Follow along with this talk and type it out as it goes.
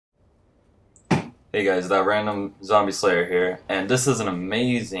Hey guys, that random zombie slayer here, and this is an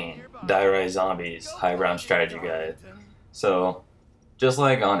amazing Die Rise Zombies high round strategy guide. So, just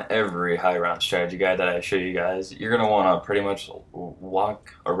like on every high round strategy guide that I show you guys, you're gonna want to pretty much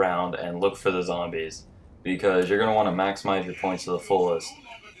walk around and look for the zombies because you're gonna want to maximize your points to the fullest,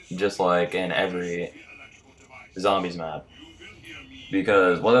 just like in every zombies map.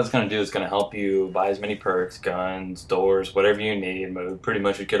 Because what that's gonna do is gonna help you buy as many perks, guns, doors, whatever you need. Pretty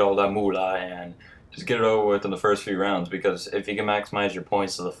much get all that moolah and just get it over with in the first few rounds. Because if you can maximize your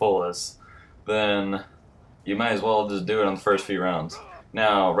points to the fullest, then you might as well just do it on the first few rounds.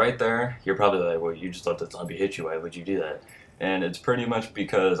 Now, right there, you're probably like, well, you just let the zombie hit you. Why would you do that? And it's pretty much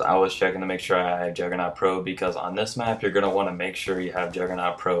because I was checking to make sure I have Juggernaut Pro, because on this map, you're going to want to make sure you have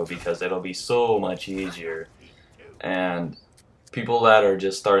Juggernaut Pro because it'll be so much easier. And people that are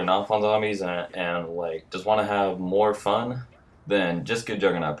just starting off on zombies and like just want to have more fun, then just get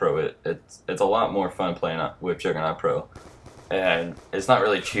Juggernaut Pro. It's a lot more fun playing with Juggernaut Pro, and it's not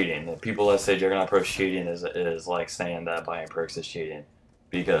really cheating. People that say Juggernaut Pro is cheating is like saying that buying perks is cheating,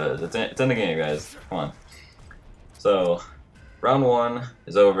 because it's in the game, guys. Come on. So round one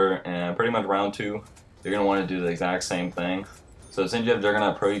is over, and pretty much round two, you're gonna want to do the exact same thing. So since you have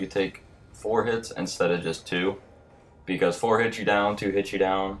Juggernaut Pro, you could take 4 hits instead of just 2. Because 4 hits you down, 2 hits you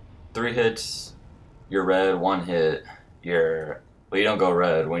down, 3 hits you're red, 1 hit you're, well, you don't go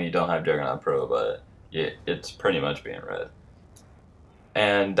red when you don't have Juggernaut Pro, but it's pretty much being red.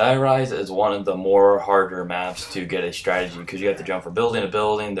 And Die Rise is one of the more harder maps to get a strategy because you have to jump from building to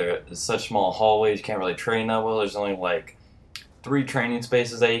building. There's such small hallways, you can't really train that well. There's only like 3 training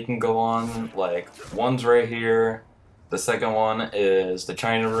spaces that you can go on. Like, one's right here, the second one is the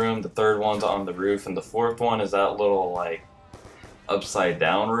China room, the third one's on the roof, and the fourth one is that little, like, upside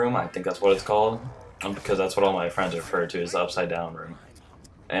down room. I think that's what it's called, because that's what all my friends refer to as the upside down room.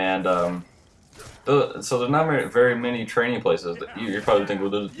 And, so there's not very many training places. You're probably thinking,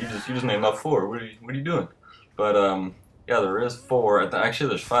 well, you just named off 4. What are you doing? But, yeah, there is 4. Actually,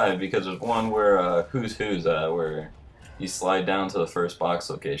 there's 5, because there's one where, Who's at, where you slide down to the first box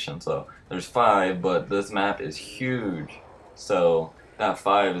location. So there's 5, but this map is huge. So that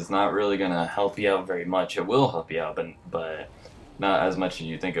 5 is not really gonna help you out very much. It will help you out, but not as much as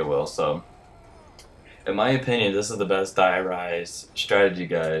you think it will. So in my opinion, this is the best Die Rise strategy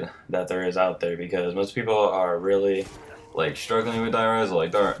guide that there is out there, because most people are really like struggling with Die Rise.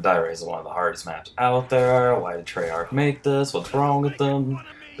 Like, Die Rise is one of the hardest maps out there. Why did Treyarch make this? What's wrong with them?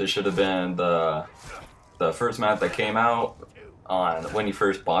 This should have been the first map that came out on when you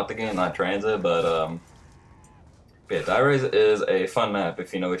first bought the game, not Transit. But yeah, Die Rise is a fun map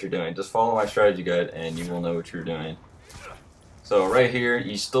if you know what you're doing. Just follow my strategy guide and you will know what you're doing. So right here,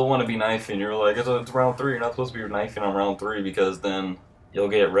 you still want to be knifing. You're like, it's round 3. You're not supposed to be knifing on round 3 because then you'll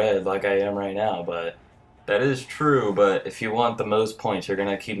get red like I am right now. But that is true. But if you want the most points, you're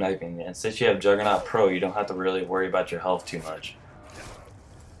gonna keep knifing. And since you have Juggernaut Pro, you don't have to really worry about your health too much.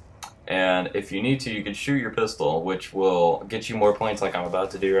 And if you need to, you can shoot your pistol, which will get you more points like I'm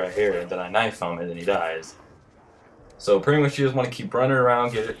about to do right here, and then I knife him, and then he dies. So pretty much you just want to keep running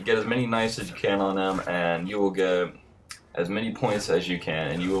around, get as many knives as you can on them, and you will get as many points as you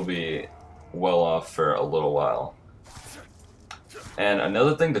can, and you will be well off for a little while. And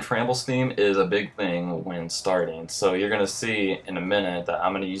another thing, the Trample Steam is a big thing when starting. So you're going to see in a minute that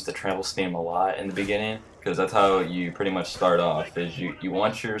I'm going to use the Trample Steam a lot in the beginning, because that's how you pretty much start off, is you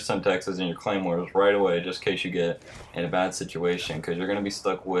want your Semtexes and your Claymores right away, just in case you get in a bad situation, because you're going to be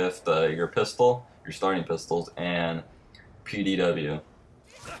stuck with your pistol, your starting pistols, and PDW.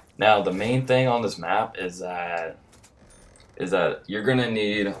 Now, the main thing on this map is that you're gonna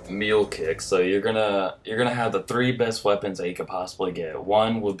need mule kicks. So you're gonna have the 3 best weapons that you could possibly get.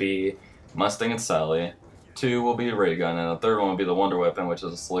 One will be Mustang and Sally, 2 will be a ray gun, and the third one will be the wonder weapon, which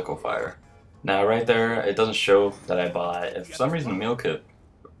is a Liquefier. Now right there, it doesn't show that I bought. If for some reason the mule kick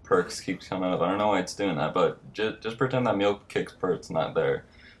perks keeps coming up, I don't know why it's doing that, but just pretend that mule kick's perk's not there.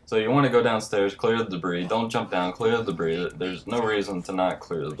 So you want to go downstairs, clear the debris. Don't jump down, clear the debris. There's no reason to not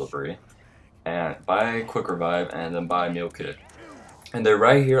clear the debris. And buy Quick Revive, and then buy Mule Kit. And then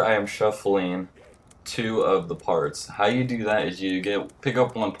right here I am shuffling 2 of the parts. How you do that is you pick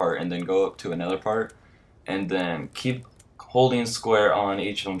up 1 part and then go up to another part, and then keep holding square on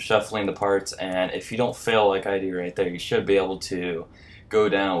each of them, shuffling the parts, and if you don't fail like I do right there, you should be able to go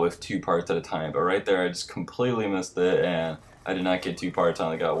down with 2 parts at a time. But right there I just completely missed it, and I did not get 2 parts, I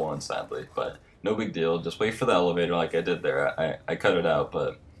only got 1, sadly. But no big deal, just wait for the elevator like I did there. I cut it out,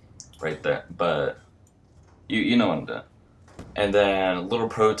 but right there. But you know what I'm doing. And then, little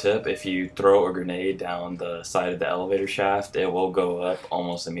pro tip, if you throw a grenade down the side of the elevator shaft, it will go up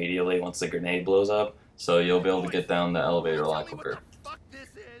almost immediately once the grenade blows up. So you'll be able to get down the elevator a lot quicker.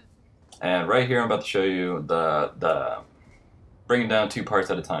 And right here I'm about to show you the bringing down 2 parts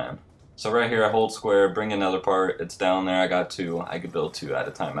at a time. So right here I hold square, bring another part, it's down there, I got 2, I could build 2 at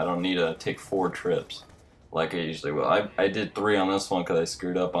a time. I don't need to take 4 trips like I usually will. I did 3 on this one because I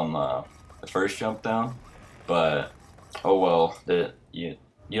screwed up on the first jump down, but oh well, you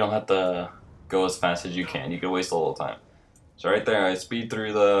don't have to go as fast as you can. You can waste a little time. So right there, I speed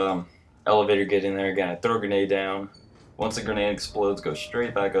through the elevator, get in there again. I throw a grenade down. Once the grenade explodes, go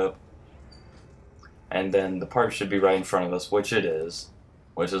straight back up. And then the part should be right in front of us, which it is.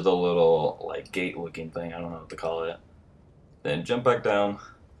 Which is the little like gate-looking thing. I don't know what to call it. Then jump back down,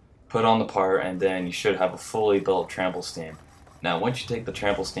 put on the part, and then you should have a fully built trample steam. Now, once you take the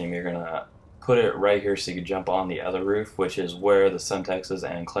trample steam, you're gonna put it right here so you can jump on the other roof, which is where the Semtexes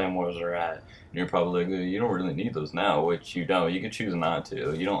and Claymores are at. And you're probably like, you don't really need those now, which you don't. You can choose not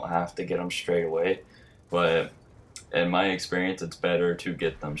to. You don't have to get them straight away, but in my experience, it's better to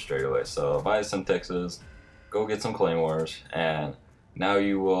get them straight away. So buy Semtexes, go get some Claymores, and now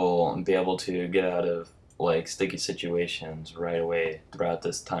you will be able to get out of like sticky situations right away throughout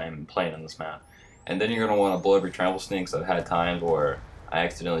this time playing on this map. And then you're going to want to blow up your trample steam, because I've had times where I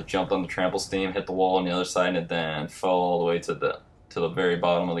accidentally jumped on the trample steam, hit the wall on the other side, and then fell all the way to the very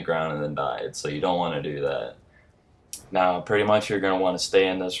bottom of the ground and then died. So you don't want to do that. Now, pretty much you're going to want to stay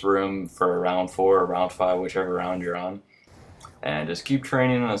in this room for round 4 or round 5, whichever round you're on. And just keep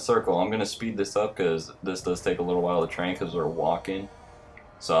training in a circle. I'm going to speed this up because this does take a little while to train because we're walking.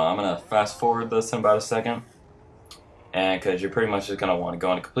 So I'm going to fast forward this in about a second. And because you're pretty much just going to want to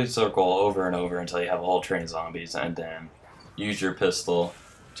go in a complete circle over and over until you have a whole train of zombies, and then use your pistol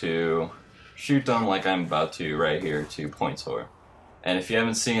to shoot them like I'm about to right here to point score. And if you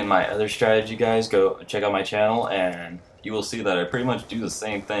haven't seen my other strategy, guys, go check out my channel and you will see that I pretty much do the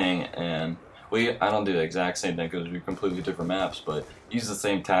same thing. And I don't do the exact same thing because we're completely different maps, but use the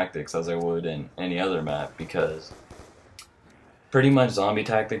same tactics as I would in any other map, because pretty much zombie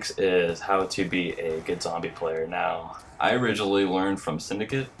tactics is how to be a good zombie player. Now, I originally learned from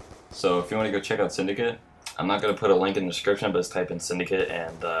Syndicate, so if you want to go check out Syndicate, I'm not going to put a link in the description, but just type in Syndicate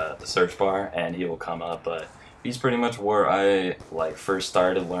and the search bar and he will come up. But he's pretty much where I first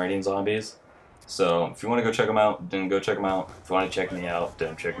started learning zombies. So if you want to go check him out, then go check him out. If you want to check me out,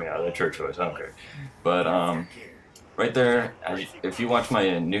 then check me out. That's your choice, I don't care. But right there, if you watch my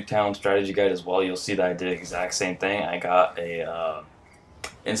Nuketown strategy guide as well, you'll see that I did the exact same thing. I got a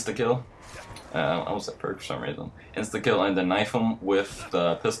insta-kill. I almost said perk for some reason. Insta-kill, and then knife him with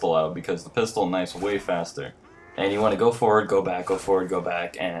the pistol out, because the pistol knifes way faster. And you want to go forward, go forward, go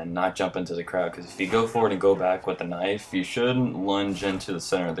back, and not jump into the crowd. Because if you go forward and go back with the knife, you shouldn't lunge into the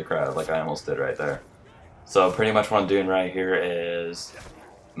center of the crowd like I almost did right there. So pretty much what I'm doing right here is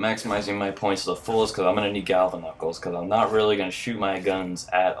maximizing my points to the fullest, because I'm going to need Galvanknuckles, because I'm not really going to shoot my guns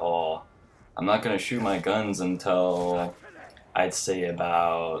at all. I'm not going to shoot my guns until I'd say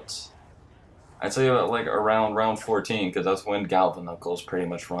about like around round 14, because that's when Galvanknuckles pretty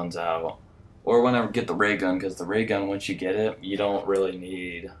much runs out. Or when I get the ray gun, because the ray gun, once you get it, you don't really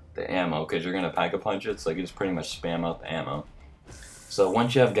need the ammo, because you're going to pack-a-punch it, so you just pretty much spam out the ammo. So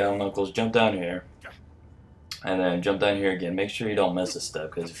once you have Galvanknuckles, jump down here, and then jump down here again. Make sure you don't miss a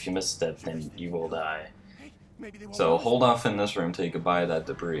step, because if you miss a step, then you will die. So hold off in this room till you can buy that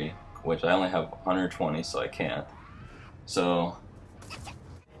debris, which I only have 120, so I can't. So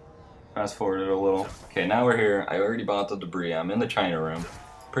fast forward it a little. Okay, now we're here. I already bought the debris. I'm in the China room.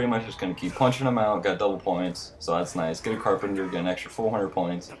 Pretty much just going to keep punching them out. Got double points, so that's nice. Get a carpenter, get an extra 400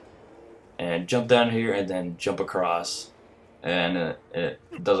 points. And jump down here and then jump across. And it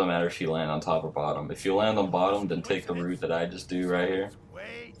doesn't matter if you land on top or bottom. If you land on bottom, then take the route that I just do right here.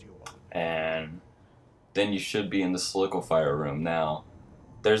 And then you should be in the solidifier room. Now,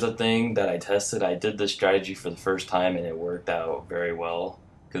 there's a thing that I tested. I did this strategy for the first time and it worked out very well.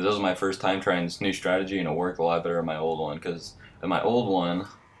 Because this was my first time trying this new strategy, and it worked a lot better than my old one. Because in my old one,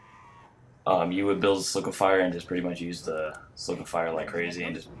 you would build a solidifier and just pretty much use the solidifier like crazy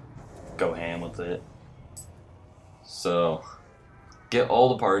and just go ham with it. So get all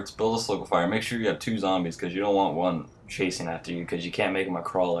the parts, build a solidifier, make sure you have 2 zombies, because you don't want one chasing after you, because you can't make them a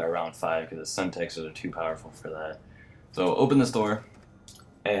crawler around 5 because the Semtexes are too powerful for that. So open this door,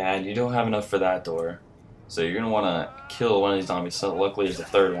 and you don't have enough for that door, so you're going to want to kill one of these zombies. So luckily there's a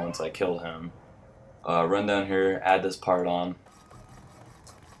third one, so I killed him. Run down here, add this part on.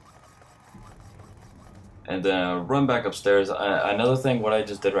 and then run back upstairs. Another thing, what I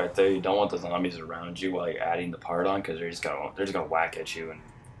just did right there, you don't want the zombies around you while you're adding the part on, because they're just gonna whack at you and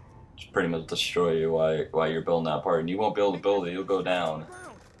just pretty much destroy you while you're building that part, and you won't be able to build it. You'll go down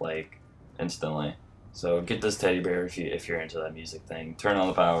like instantly. So get this teddy bear if you're into that music thing. Turn on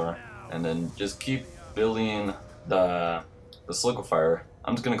the power, and then just keep building the Sliquifier.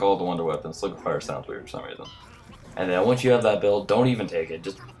 I'm just gonna call it the Wonder Weapon. Sliquifier sounds weird for some reason. And then once you have that build, don't even take it.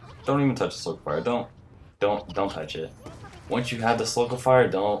 Just don't even touch the Sliquifier. Don't touch it. Once you have the Sliquifier,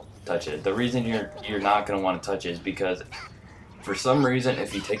 don't touch it. The reason you're not gonna want to touch it is because for some reason,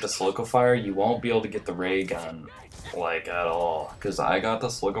 if you take the Sliquifier, you won't be able to get the ray gun like at all. Because I got the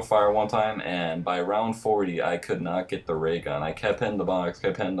Sliquifier one time, and by round 40, I could not get the ray gun. I kept hitting the box,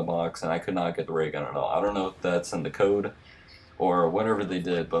 and I could not get the ray gun at all. I don't know if that's in the code or whatever they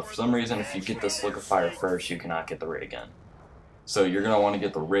did, but for some reason, if you get the Sliquifier first, you cannot get the ray gun. So you're going to want to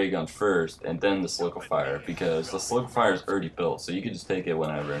get the ray gun first, and then the Sliquifier, because the Sliquifier is already built, so you can just take it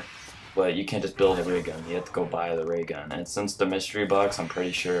whenever. But you can't just build a ray gun, you have to go buy the ray gun. And since the mystery box, I'm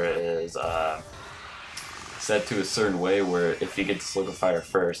pretty sure is set to a certain way where if you get the Sliquifier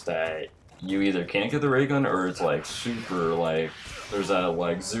first, that you either can't get the ray gun, or it's like super, like, there's a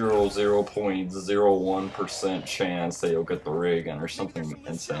like 0.01% chance that you'll get the ray gun or something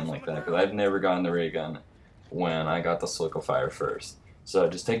insane like that. Because I've never gotten the ray gun when I got the Sliquifier first. So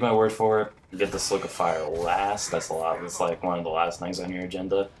just take my word for it, get the Sliquifier last. That's like one of the last things on your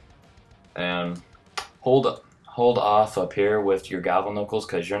agenda. And hold off up here with your Galvaknuckles,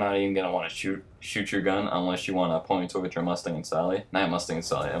 because you're not even gonna want to shoot your gun unless you want to point to it with your Mustang and Sally. Not Mustang and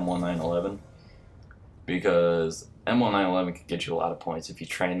Sally, M1911. Because M1911 can get you a lot of points if you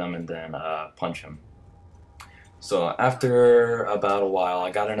train them and then punch them. So after about a while,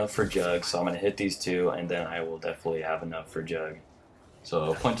 I got enough for Jug, so I'm gonna hit these two, and then I will definitely have enough for Jug.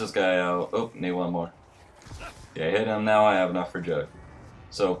 So punch this guy out. Oh, need one more. Yeah, hit him. Now I have enough for Jug.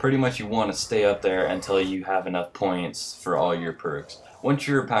 So pretty much you want to stay up there until you have enough points for all your perks. Once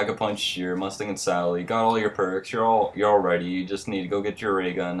you're Pack-a-Punch, your Mustang and Sally, got all your perks, you're all ready. You just need to go get your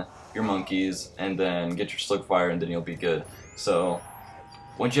ray gun, your monkeys, and then get your Sliquifier, and then you'll be good. So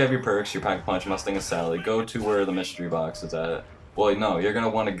once you have your perks, your Pack-a-Punch, Mustang and Sally, go to where the mystery box is at. Well, no, you're gonna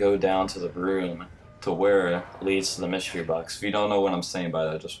want to go down to the room to where it leads to the mystery box. If you don't know what I'm saying by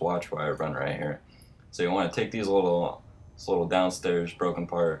that, just watch where I run right here. So you want to take these this little downstairs broken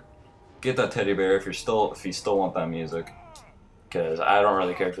part. Get that teddy bear if you still want that music, because I don't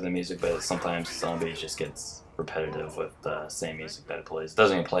really care for the music, but sometimes Zombies just gets repetitive with the same music that it plays. It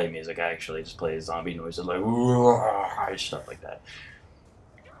doesn't even play music, I actually just play zombie noises like stuff like that.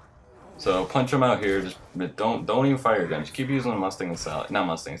 So punch them out here. Just don't even fire your gun. Just keep using the Mustang and Sally, not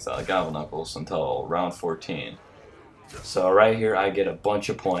Mustang and Sally, Galvaknuckles until round 14. So right here I get a bunch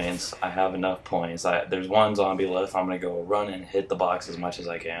of points. I have enough points. There's one zombie left. I'm gonna go run and hit the box as much as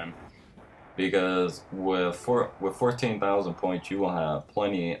I can, because with 14,000 points you will have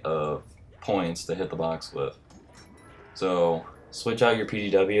plenty of points to hit the box with. So switch out your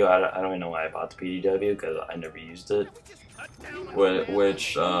PDW. I don't even know why I bought the PDW, because I never used it.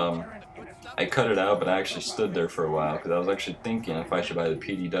 Which I cut it out, but I actually stood there for a while because I was actually thinking if I should buy the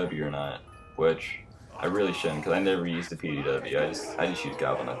PDW or not, which I really shouldn't, because I never used the PDW. I just use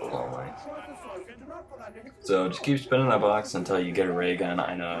Galvaknuckles only. So just keep spinning that box until you get a ray gun.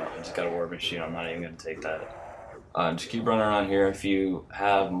 I know I just got a war machine. I'm not even gonna take that. Just keep running around here. If you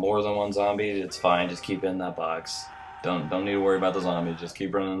have more than one zombie, it's fine. Just keep in that box. Don't need to worry about the zombies. Just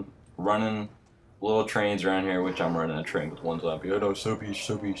keep running little trains around here, which I'm running a train with one zombie. Oh no, so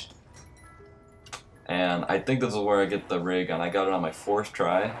beast. And I think this is where I get the ray gun. I got it on my 4th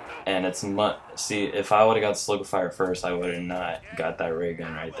try, and it's see, if I would have got Sliquifier first, I would have not got that ray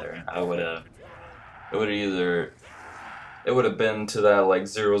gun right there. It would have been to that like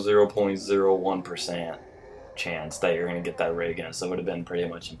 0.01% chance that you're gonna get that ray gun, so it would have been pretty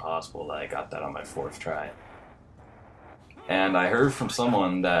much impossible that I got that on my 4th try. And I heard from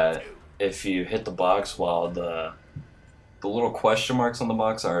someone that if you hit the box while the little question marks on the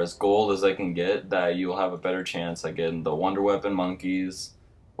box are as gold as they can get, that you'll have a better chance at getting the Wonder Weapon monkeys,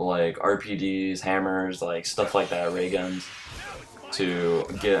 like RPDs, hammers, like stuff like that, ray guns, to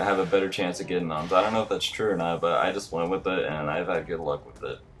have a better chance of getting them. So I don't know if that's true or not, but I just went with it and I've had good luck with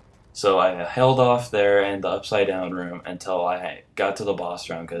it. So I held off there in the upside down room until I got to the boss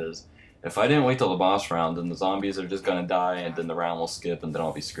round, because if I didn't wait till the boss round, then the zombies are just gonna die and then the round will skip and then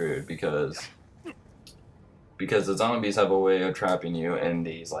I'll be screwed, because the zombies have a way of trapping you in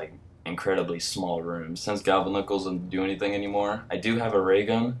these like incredibly small rooms. Since Galvaknuckles doesn't do anything anymore, I do have a ray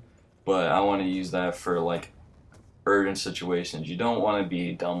gun, but I want to use that for like urgent situations. You don't want to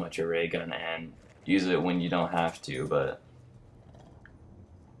be done with your ray gun and use it when you don't have to,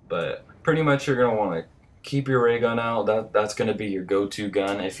 but pretty much you're gonna want to keep your ray gun out. That's gonna be your go-to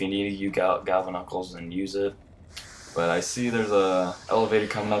gun if you need to use galvanicles and use it. But I see there's a elevator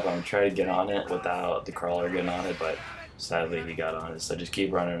coming up. I'm gonna try to get on it without the crawler getting on it, but sadly he got on it. So just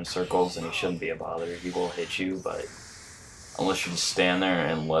keep running in circles, and he shouldn't be a bother. He will hit you, but unless you just stand there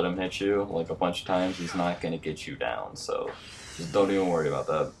and let him hit you like a bunch of times, he's not gonna get you down. So just don't even worry about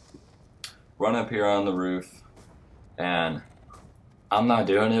that. Run up here on the roof, and I'm not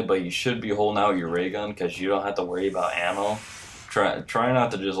doing it, but you should be holding out your ray gun because you don't have to worry about ammo. Try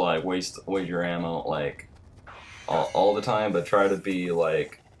not to just like waste your ammo like all the time, but try to be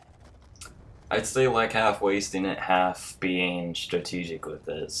like, I'd say like half wasting it, half being strategic with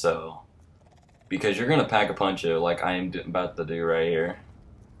it. So because you're gonna pack a punch it like I am about to do right here.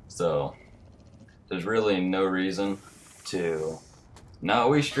 So there's really no reason to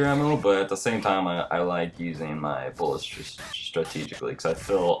not waste your ammo, but at the same time, I like using my bullets strategically because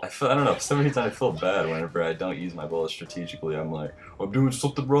I don't know, for some reason I feel bad whenever I don't use my bullets strategically. I'm like, I'm doing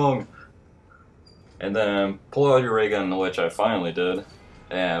something wrong. And then pull out your ray gun, which I finally did,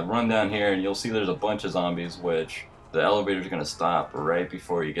 and run down here, and you'll see there's a bunch of zombies, which the elevator's gonna stop right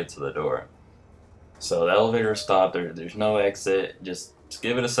before you get to the door. So the elevator stopped, there's no exit, just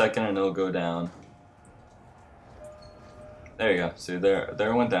give it a second and it'll go down. There you go. See, there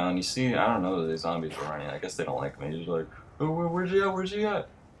it went down. You see, I don't know that these zombies are running. I guess they don't like me. He's like, oh, where's he at? Where's he at?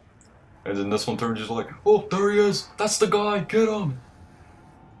 And then this one turns just like, oh, there he is. That's the guy. Get him.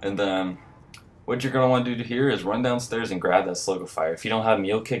 And then what you're going to want to do here is run downstairs and grab that slug of fire. If you don't have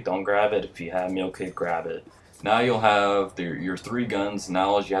meal kit, don't grab it. If you have meal kit, grab it. Now you'll have your 3 guns.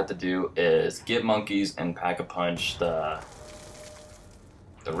 Now all you have to do is get monkeys and pack a punch the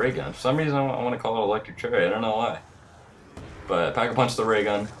ray gun. For some reason, I want to call it electric cherry. I don't know why. But pack a punch the ray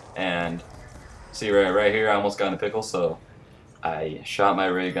gun, and see right here I almost got in a pickle, so I shot my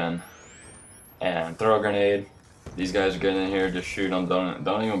ray gun and throw a grenade. These guys are getting in here, just shoot them.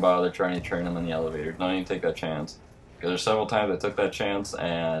 Don't even bother trying to train them in the elevator. Don't even take that chance, because there's several times I took that chance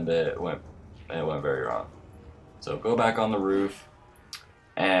and it went very wrong. So go back on the roof,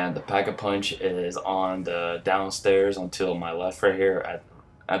 and the pack a punch is on the downstairs until my left right here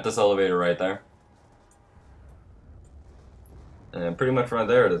at this elevator right there. And pretty much right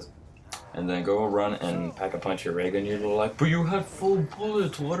there it is. And then go run and pack a punch your ray gun. You're like, but you had full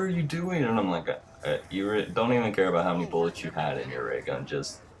bullets, what are you doing? And I'm like, you don't even care about how many bullets you had in your ray gun.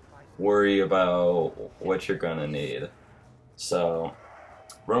 Just worry about what you're gonna need. So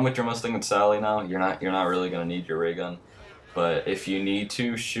run with your Mustang and Sally now. You're not really gonna need your ray gun. But if you need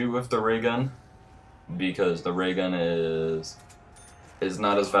to, shoot with the ray gun, because the ray gun is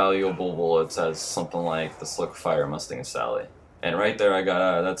not as valuable bullets as something like the Slick Fire Mustang and Sally. And right there I got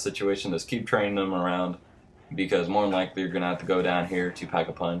out of that situation. Just keep training them around, because more than likely you're going to have to go down here to pack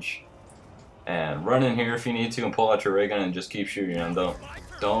a punch. And run in here if you need to and pull out your ray gun and just keep shooting them.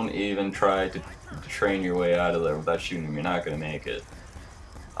 Don't even try to train your way out of there without shooting them. You're not going to make it.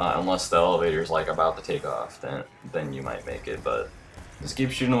 Unless the elevator's like about to take off, then you might make it. But just keep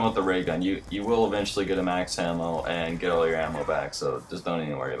shooting them with the ray gun. You will eventually get a max ammo and get all your ammo back, so just don't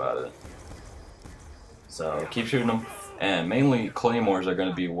even worry about it. So keep shooting them. And mainly claymores are going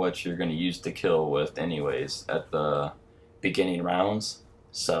to be what you're going to use to kill with anyways at the beginning rounds.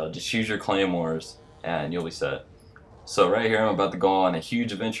 So just use your claymores and you'll be set. So right here I'm about to go on a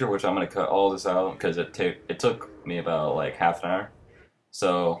huge adventure, which I'm going to cut all this out because it took me about like half an hour.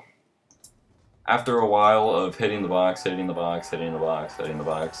 So after a while of hitting the box, hitting the box, hitting the box, hitting the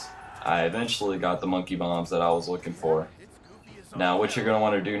box, I eventually got the monkey bombs that I was looking for. Now what you're going to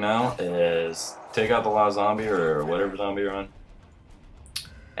want to do now is take out the last zombie or whatever zombie you're on,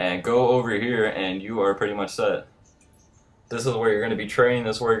 and go over here and you are pretty much set. This is where you're going to be training,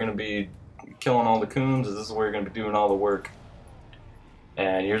 this is where you're going to be killing all the coons, this is where you're going to be doing all the work.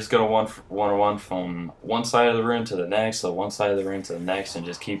 And you're just going to want to run from one side of the room to the next, so one side of the room to the next, and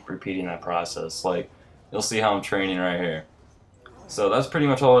just keep repeating that process. Like, you'll see how I'm training right here. So that's pretty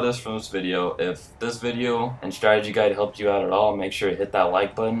much all it is from this video. If this video and strategy guide helped you out at all, make sure to hit that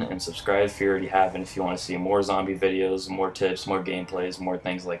like button and subscribe if you already haven't, if you want to see more zombie videos, more tips, more gameplays, more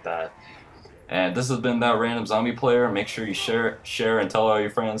things like that. And this has been That Random Zombie Player. Make sure you share and tell all your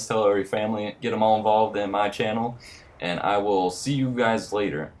friends, tell all your family, get them all involved in my channel. And I will see you guys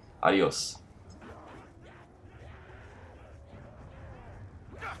later. Adios.